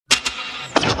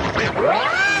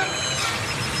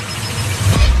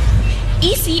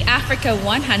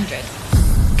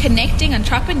ECAfrica100, connecting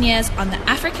entrepreneurs on the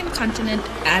African continent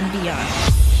and beyond.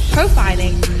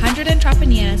 Profiling 100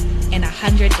 entrepreneurs in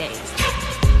 100 days.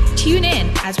 Tune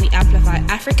in as we amplify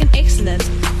African excellence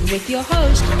with your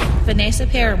host, Vanessa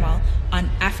Perimal, on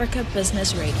Africa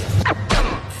Business Radio.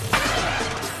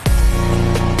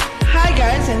 Hi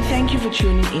guys, and thank you for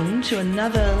tuning in to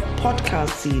another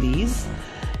podcast series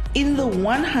in the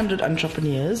 100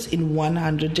 entrepreneurs in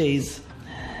 100 days.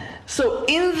 So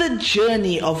in the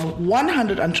journey of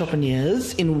 100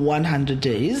 entrepreneurs in 100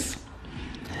 days,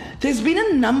 there's been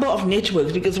a number of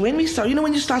networks, because when we start,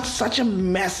 when you start such a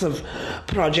massive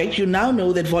project, you now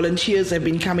know that volunteers have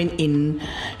been coming in.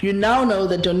 You now know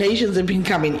that donations have been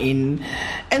coming in.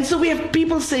 And so we have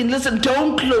people saying, listen,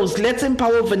 don't close. Let's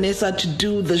empower Vanessa to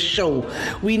do the show.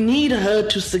 We need her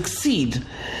to succeed.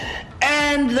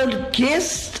 And the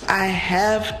guest I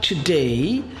have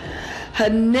today, her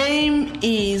name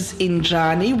is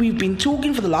Indrani. We've been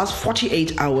talking for the last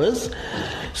 48 hours.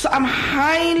 So I'm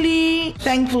highly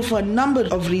thankful for a number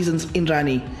of reasons,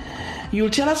 Indrani.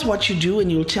 You'll tell us what you do,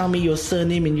 and you'll tell me your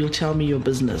surname, and you'll tell me your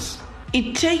business.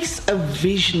 It takes a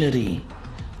visionary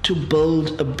to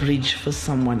build a bridge for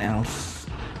someone else.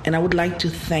 And I would like to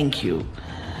thank you.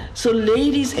 So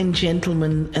ladies and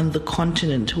gentlemen and the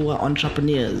continent who are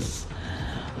entrepreneurs,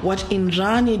 what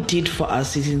Indrani did for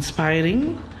us is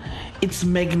inspiring. It's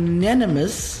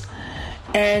magnanimous,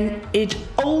 and it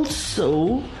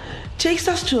also takes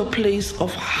us to a place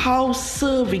of how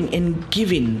serving and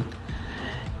giving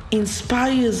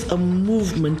inspires a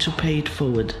movement to pay it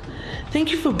forward.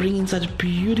 Thank you for bringing such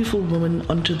beautiful women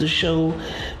onto the show,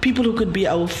 people who could be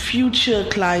our future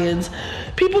clients,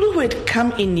 people who had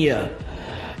come in here,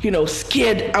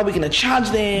 scared, are we going to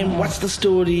charge them? What's the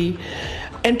story?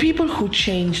 And people who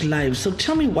change lives. So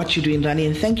tell me what you do, Indrani,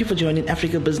 and thank you for joining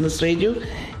Africa Business Radio,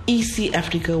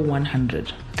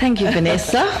 ECAfrica100. Thank you,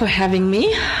 Vanessa, for having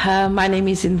me. My name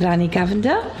is Indrani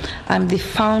Govender. I'm the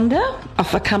founder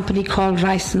of a company called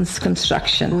RICINZ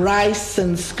Construction.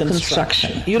 RICINZ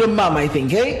Construction. You're a mom, I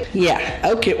think, eh? Yeah.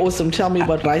 Okay, awesome. Tell me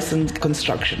about RICINZ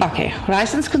Construction. Okay,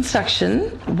 RICINZ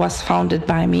Construction was founded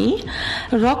by me.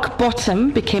 Rock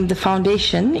bottom became the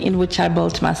foundation in which I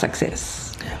built my success.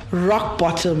 Rock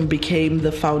bottom became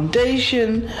the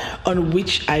foundation on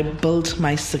which I built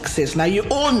my success. Now, you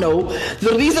all know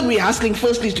the reason we're hustling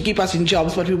firstly is to keep us in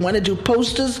jobs, but we want to do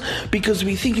posters because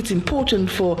we think it's important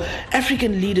for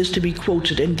African leaders to be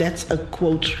quoted, and that's a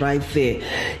quote right there.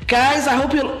 Guys, I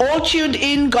hope you're all tuned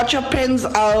in, got your pens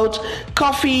out,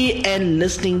 coffee, and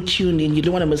listening tuned in. You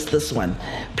don't want to miss this one.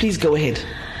 Please go ahead.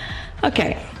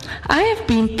 Okay. I have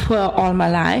been poor all my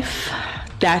life.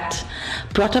 That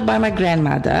brought up by my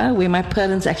grandmother, where my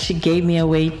parents actually gave me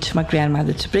away to my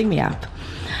grandmother to bring me up.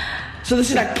 So this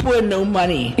is like poor, no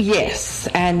money. Yes,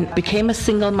 and became a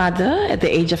single mother at the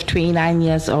age of 29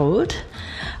 years old,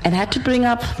 and had to bring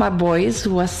up my boys,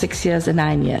 who were 6 years and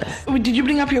 9 years. Did you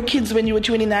bring up your kids when you were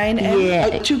 29?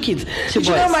 Yeah. 2 kids. Two Did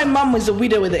you boys. know my mom was a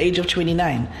widow at the age of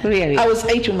 29? Really? I was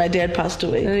 8 when my dad passed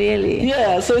away. Really?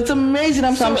 Yeah, so it's amazing.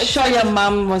 I'm sure excited. your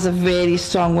mom was a very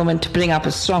strong woman to bring up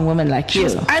a strong woman like you.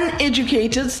 She was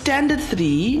uneducated, standard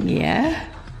 3. Yeah.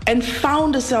 And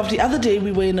found herself. The other day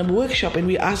we were in a workshop and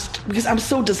we asked, because I'm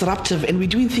so disruptive and we're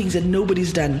doing things that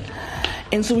nobody's done.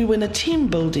 And so we were in a team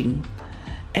building.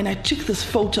 And I took this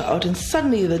photo out, and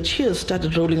suddenly the tears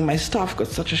started rolling. My staff got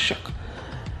such a shock.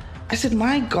 I said,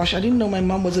 my gosh, I didn't know my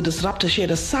mom was a disruptor. She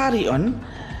had a sari on.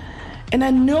 And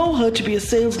I know her to be a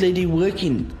sales lady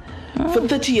working for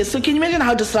 30 years. So can you imagine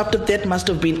how disruptive that must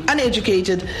have been?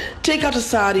 Uneducated, take out a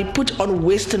sari, put on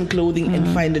Western clothing, and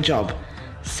find a job.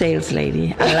 Sales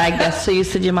lady. I like that. So you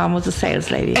said your mom was a sales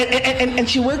lady. And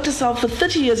she worked herself for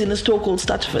 30 years in a store called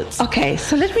Stutford's. Okay,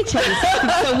 so let me tell you something.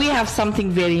 So we have something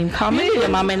very in common, your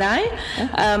mom and I.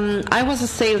 I was a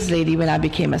sales lady when I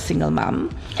became a single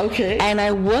mom. Okay. And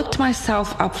I worked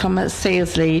myself up from a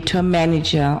sales lady to a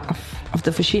manager of the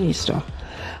Fushini store.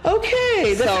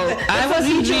 Okay. So I was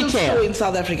in retail. Store in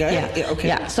South Africa. Yeah. Okay.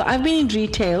 Yeah. So I've been in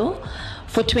retail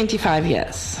for 25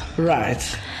 years.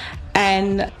 Right.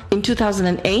 And in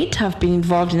 2008, I've been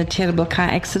involved in a terrible car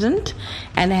accident,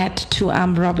 and I had 2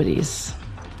 armed robberies.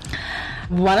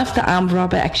 One of the armed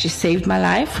robbers actually saved my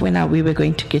life when we were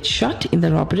going to get shot in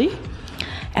the robbery.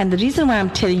 And the reason why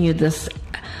I'm telling you this,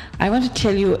 I want to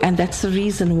tell you, and that's the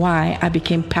reason why I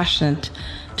became passionate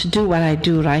to do what I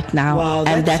do right now. Wow,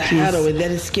 and that's harrowing.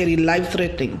 That is scary,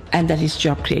 life-threatening. And that is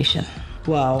job creation.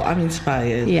 Wow, I'm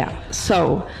inspired. Yeah.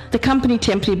 So the company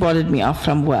temporarily boarded me off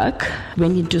from work,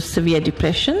 went into severe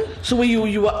depression. So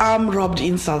you were arm robbed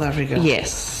in South Africa?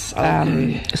 Yes.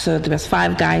 Yes. So there was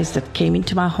 5 guys that came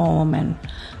into my home and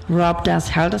robbed us,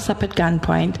 held us up at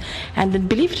gunpoint. And then,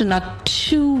 believe it or not,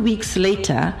 2 weeks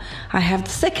later, I have the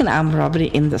second armed robbery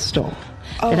in the store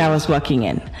that I was working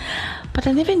in. But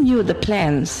I never knew the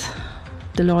plans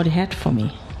the Lord had for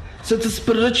me. So it's a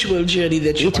spiritual journey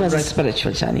that you... It was a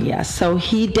spiritual journey, yes. So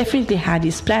he definitely had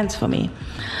his plans for me.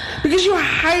 Because you're a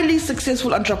highly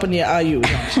successful entrepreneur, are you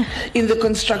not? In the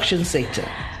construction sector?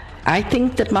 I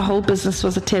think that my whole business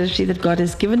was a territory that God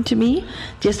has given to me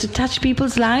just to touch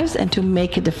people's lives and to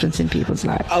make a difference in people's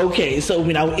lives. Okay, so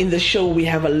now in the show we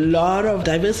have a lot of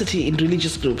diversity in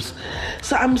religious groups.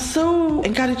 So I'm so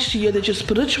encouraged to hear that your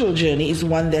spiritual journey is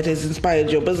one that has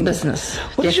inspired your business.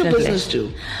 What does your business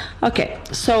do? Okay,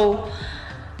 so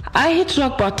I hit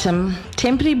rock bottom,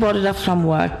 temporarily boarded up from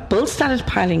work, bills started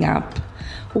piling up,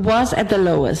 was at the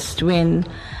lowest when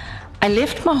I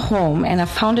left my home and I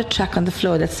found a track on the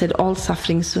floor that said, "All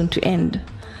suffering soon to end."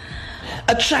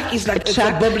 A track is like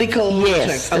a biblical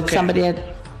yes, track. That somebody had.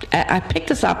 I picked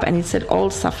this up and it said,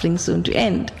 "All suffering soon to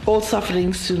end." All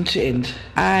suffering soon to end.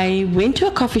 I went to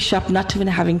a coffee shop, not even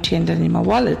having $10 in my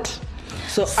wallet.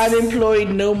 So unemployed,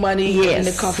 no money in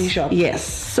the coffee shop. Yes.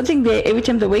 Sitting there, every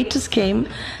time the waitress came,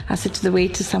 I said to the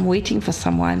waitress, "I'm waiting for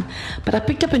someone." But I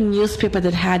picked up a newspaper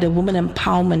that had a woman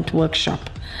empowerment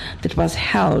workshop that was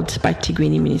held by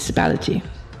Tigwini Municipality.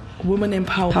 Woman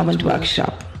empowerment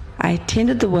workshop. I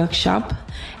attended the workshop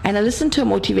and I listened to a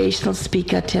motivational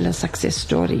speaker tell a success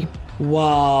story.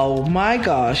 Wow, my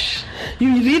gosh.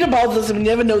 You read about this and you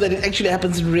never know that it actually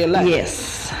happens in real life.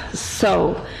 Yes.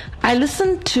 So I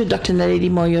listened to Dr.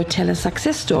 Naledi Moyo tell a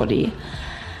success story.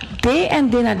 There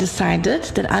and then I decided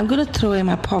that I'm going to throw away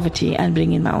my poverty and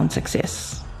bring in my own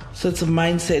success. So it's a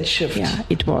mindset shift. Yeah,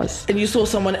 it was. And you saw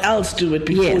someone else do it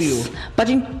before you. But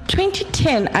in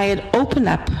 2010, I had opened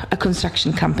up a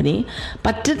construction company,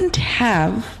 but didn't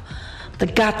have the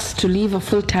guts to leave a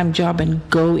full-time job and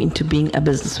go into being a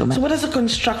businesswoman. So what does a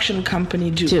construction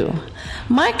company do?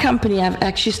 My company, I've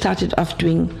actually started off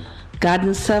doing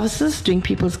garden services, doing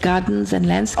people's gardens and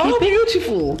landscaping. Oh,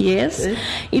 beautiful. Yes.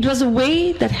 It was a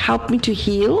way that helped me to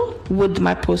heal with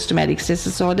my post-traumatic stress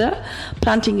disorder.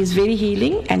 Planting is very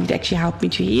healing and it actually helped me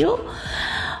to heal.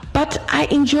 But I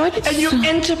enjoyed it. And your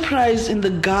enterprise in the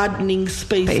gardening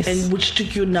space and which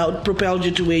took you now, propelled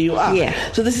you to where you are. Yeah.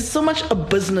 So this is so much a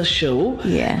business show.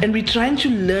 Yeah. And we're trying to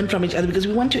learn from each other because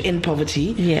we want to end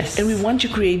poverty. Yes. And we want to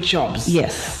create jobs.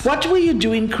 Yes. What were you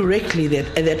doing correctly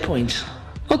at that point?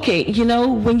 Okay,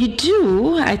 when you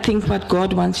do, I think what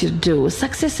God wants you to do,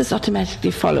 success just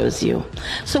automatically follows you.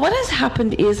 So what has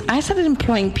happened is I started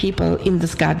employing people in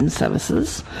this garden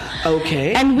services.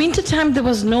 Okay. And wintertime, there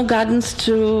was no gardens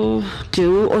to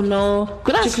do or no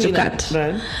grass to cut.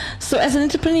 Right. So as an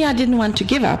entrepreneur, I didn't want to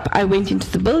give up. I went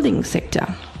into the building sector.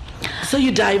 So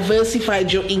you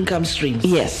diversified your income streams.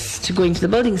 Yes, to go into the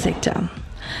building sector.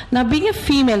 Now, being a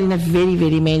female in a very,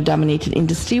 very male-dominated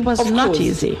industry was not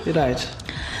easy. Right.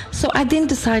 So I then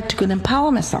decided to go and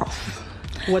empower myself.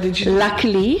 What did you do?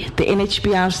 Luckily, the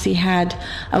NHBRC had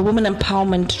a women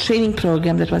empowerment training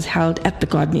program that was held at the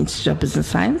Gordon Institute of Business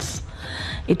Science.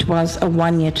 It was a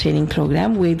 1-year training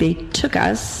program where they took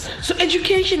us. So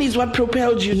education is what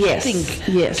propelled you to think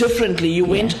differently. You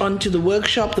went on to the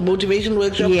workshop, the motivation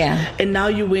workshop, and now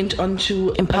you went on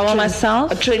to empower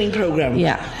myself. A training program.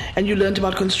 Yeah. And you learned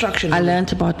about construction. I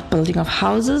learned about building of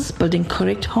houses, building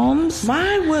correct homes.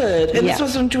 My word. And this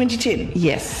was in 2010?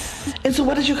 Yes. And so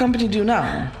what does your company do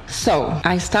now? So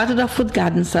I started off with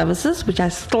garden services, which I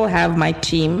still have my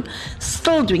team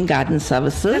still doing garden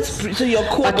services. So your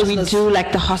core business. But we do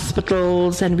like the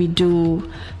hospitals and we do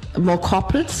more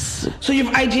corporates. So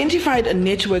you've identified a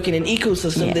network and an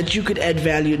ecosystem that you could add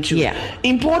value to. Yeah.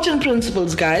 Important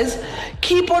principles, guys.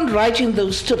 Keep on writing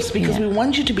those tips because we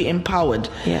want you to be empowered.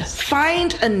 Yes.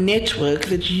 Find a network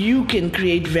that you can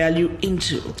create value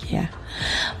into. Yeah.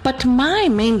 But my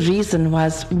main reason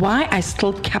was why I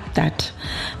still kept that,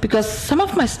 because some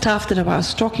of my staff that I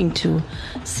was talking to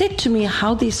said to me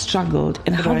how they struggled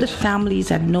and how the families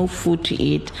had no food to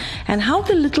eat and how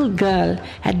the little girl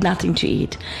had nothing to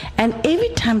eat. And every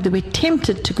time they were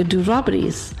tempted to go do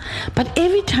robberies, but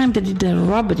every time they did a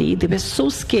robbery, they were so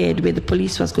scared where the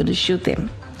police was going to shoot them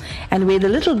and where the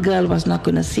little girl was not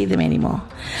going to see them anymore.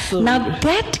 So now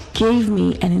that gave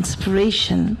me an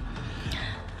inspiration.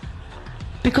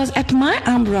 Because at my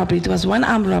armed robbery, there was one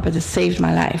armed robber that saved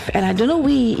my life. And I don't know where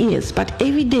he is, but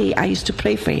every day I used to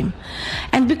pray for him.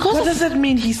 And because what does that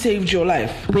mean, he saved your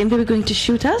life? When they were going to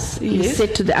shoot us, he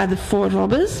said to the other 4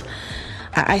 robbers,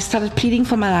 I started pleading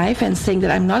for my life and saying that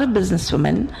I'm not a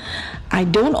businesswoman. I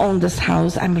don't own this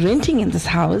house. I'm renting in this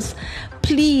house.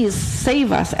 please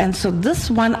save us. And so this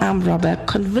one armed robber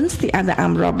convinced the other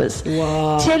armed robbers,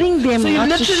 telling them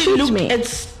not to shoot me. So you literally looked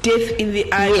at death in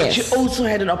the eye, but you also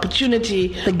had an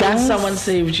opportunity when someone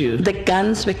saved you. The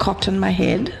guns were cocked on my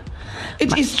head.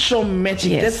 It is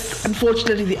traumatic. Yes. That's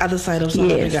unfortunately the other side of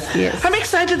South Africa. Yes. I'm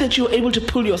excited that you were able to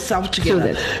pull yourself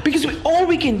together, because all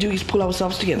we can do is pull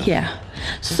ourselves together. Yeah.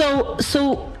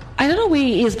 So I don't know where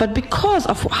he is, but because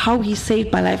of how he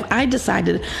saved my life, I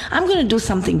decided I'm going to do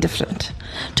something different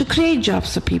to create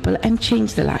jobs for people and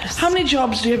change their lives. How many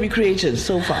jobs have you created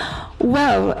so far?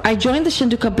 Well, I joined the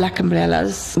Shinduka Black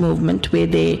Umbrellas movement, where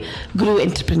they grew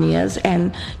entrepreneurs,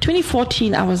 and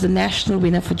 2014 I was the national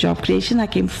winner for job creation. I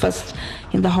came first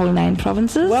in the whole 9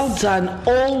 provinces. Well done.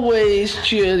 Always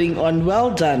cheering on.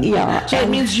 Well done. Yeah. So it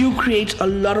means you create a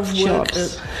lot of work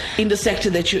in the sector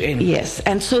that you're in. Yes.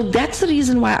 And so that's the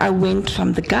reason why I went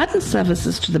from the garden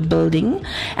services to the building,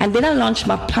 and then I launched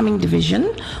my plumbing division,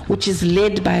 which is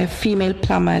led by a female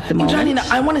plumber at the moment. Indrani, now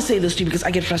I want to say this to you because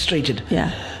I get frustrated.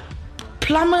 Yeah.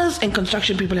 Plumbers and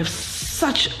construction people have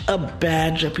such a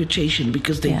bad reputation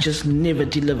because they just never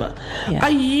deliver. Yeah.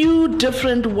 Are you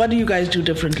different? What do you guys do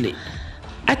differently?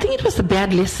 I think it was the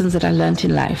bad lessons that I learned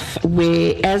in life,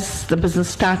 where as the business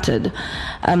started,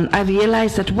 I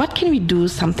realized that what can we do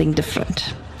something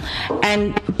different?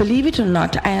 And believe it or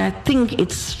not, I think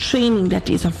it's training that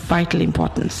is of vital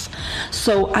importance.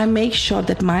 So I make sure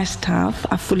that my staff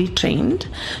are fully trained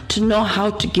to know how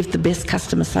to give the best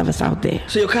customer service out there.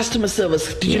 So your customer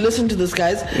service, did you listen to this,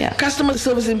 guys? Yeah. Customer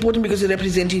service is important because you're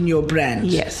representing your brand.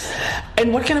 Yes.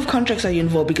 And what kind of contracts are you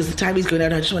involved? Because the time is going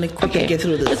out. I just want to quickly get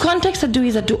through this. The contracts I do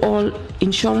is I do all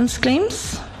insurance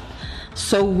claims.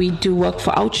 So we do work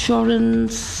for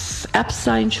OutSurance,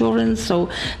 ABSA insurance. So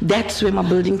that's where my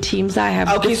building teams are. I have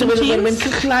so when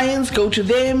clients go to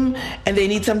them and they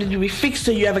need something to be fixed,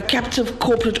 so you have a captive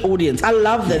corporate audience. I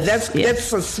love that.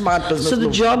 That's a smart business. So the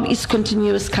job is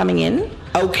continuous coming in.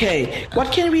 Okay.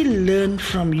 What can we learn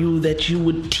from you that you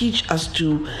would teach us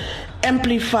to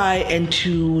amplify and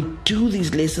to do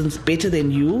these lessons better than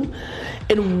you?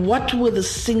 And what were the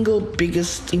single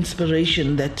biggest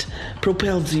inspiration that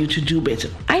propels you to do better?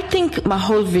 I think my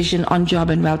whole vision on job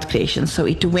and wealth creation. So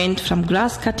it went from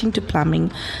grass cutting to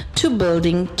plumbing to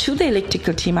building to the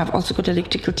electrical team. I've also got an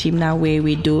electrical team now where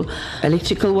we do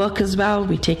electrical work as well.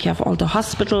 We take care of all the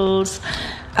hospitals.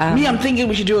 I'm thinking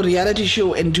we should do a reality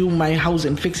show and do my house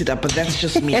and fix it up, but that's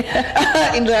just me.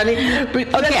 Indrani.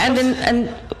 Okay,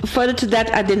 and further to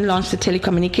that, I then launched the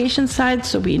telecommunication side,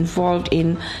 so we're involved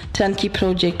in turnkey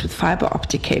project with fiber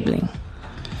optic cabling.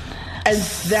 And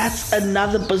that's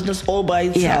another business all by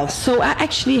itself. Yeah, so I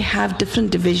actually have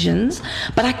different divisions,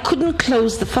 but I couldn't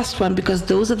close the first one because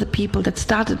those are the people that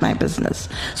started my business.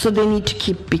 So they need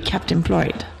to be kept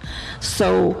employed.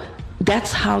 So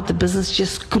that's how the business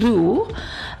just grew.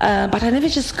 But I never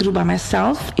just grew by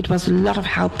myself. It was a lot of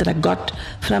help that I got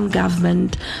from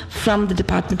government, from the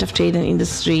Department of Trade and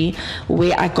Industry,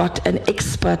 where I got an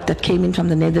expert that came in from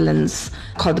the Netherlands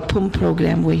called the PUM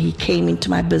program, where he came into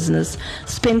my business,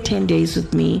 spent 10 days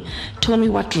with me, told me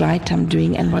what right I'm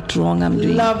doing and what wrong I'm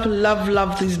doing.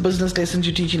 Love these business lessons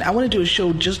you're teaching. I want to do a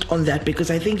show just on that because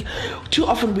I think too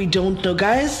often we don't know.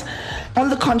 Guys, on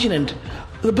the continent,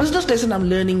 the business lesson I'm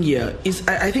learning here is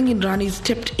I think Indrani's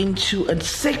stepped into a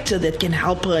sector that can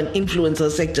help her and influence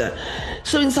her sector.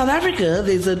 So in South Africa,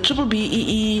 there's a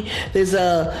BBEE, there's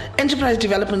a enterprise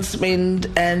development spend,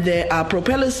 and there are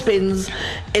propeller spends,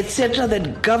 etc.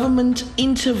 that government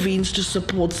intervenes to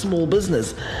support small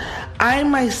business. I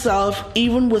myself,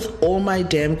 even with all my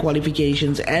damn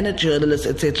qualifications and a journalist,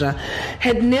 etc.,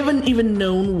 had never even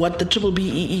known what the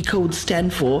BBEE codes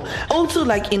stand for. Also,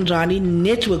 like Indrani,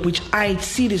 network, which I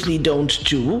seriously don't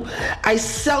do. I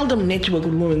seldom network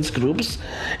with women's groups.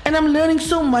 And I'm learning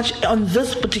so much on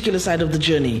this particular side of the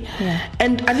journey. Yeah.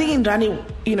 And I think,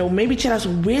 Indrani, maybe tell us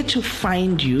where to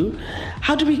find you.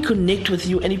 How do we connect with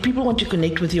you? And if people want to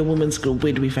connect with your women's group,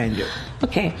 where do we find you?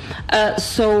 Okay.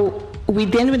 So we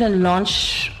then went and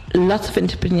launched, lots of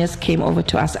entrepreneurs came over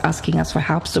to us asking us for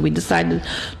help. So we decided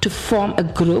to form a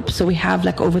group. So we have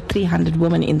like over 300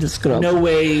 women in this group. No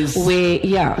ways. So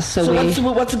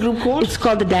what's the group called? It's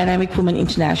called the Dynamic Women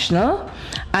International.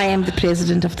 I am the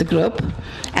president of the group,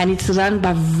 and it's run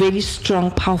by very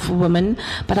strong, powerful women.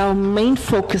 But our main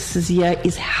focus this year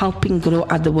is helping grow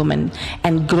other women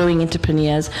and growing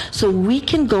entrepreneurs, so we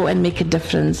can go and make a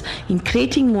difference in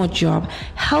creating more jobs,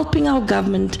 helping our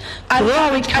government grow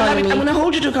our economy. I'm going to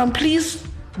hold you to account. Please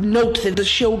note that the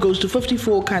show goes to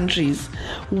 54 countries,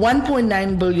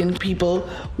 1.9 billion people,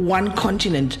 one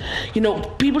continent.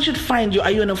 People should find you.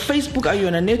 Are you on a Facebook? Are you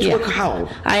on a network? Yeah. How?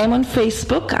 I am on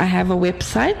Facebook. I have a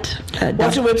website.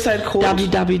 What's your website called?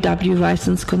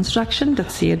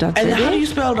 www.ricinzconstruction.co.za. And how do you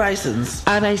spell RICINZ?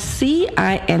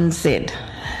 RICINZ.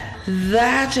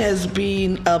 That has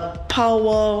been a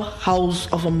powerhouse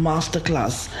of a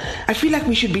masterclass. I feel like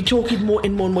we should be talking more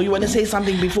and more and more. You want to say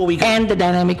something before we go? And the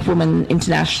Dynamic Woman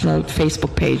International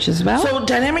Facebook page as well. So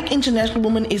Dynamic International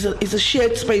Woman is a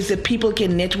shared space that people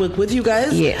can network with you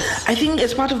guys. Yes. I think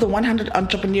as part of the 100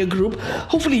 Entrepreneur Group,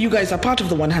 hopefully you guys are part of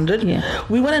the 100. Yeah.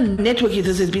 We want to network you.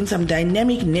 There's been some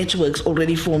dynamic networks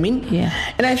already forming. Yeah.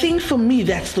 And I think for me,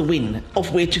 that's the win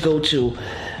of where to go to.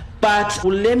 But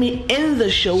let me end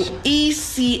the show.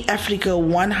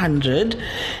 ECAfrica100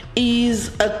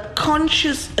 is a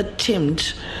conscious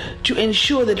attempt to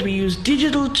ensure that we use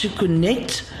digital to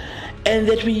connect and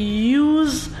that we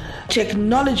use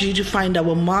technology to find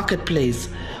our marketplace.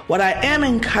 What I am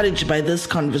encouraged by this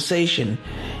conversation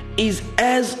is,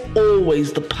 as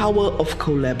always, the power of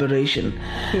collaboration.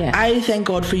 Yeah. I thank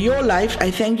God for your life. I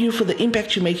thank you for the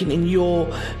impact you're making in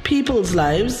your people's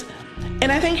lives.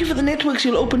 And I thank you for the networks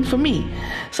you'll open for me.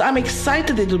 So I'm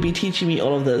excited that you'll be teaching me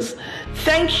all of this.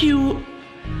 Thank you,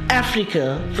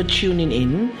 Africa, for tuning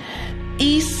in.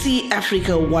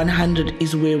 ECAfrica100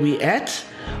 is where we're at.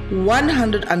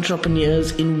 100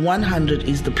 Entrepreneurs in 100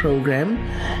 is the program.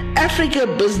 Africa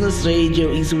Business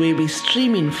Radio is where we're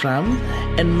streaming from.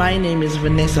 And my name is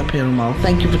Vanessa Perumal.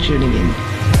 Thank you for tuning in.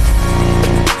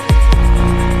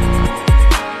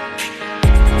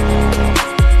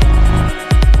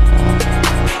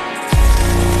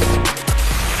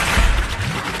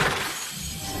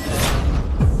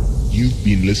 You've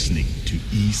been listening to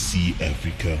EC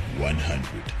Africa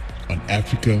 100 on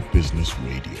Africa Business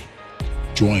Radio.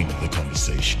 Join the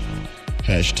conversation.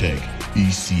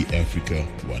 #EC Africa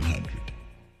 100.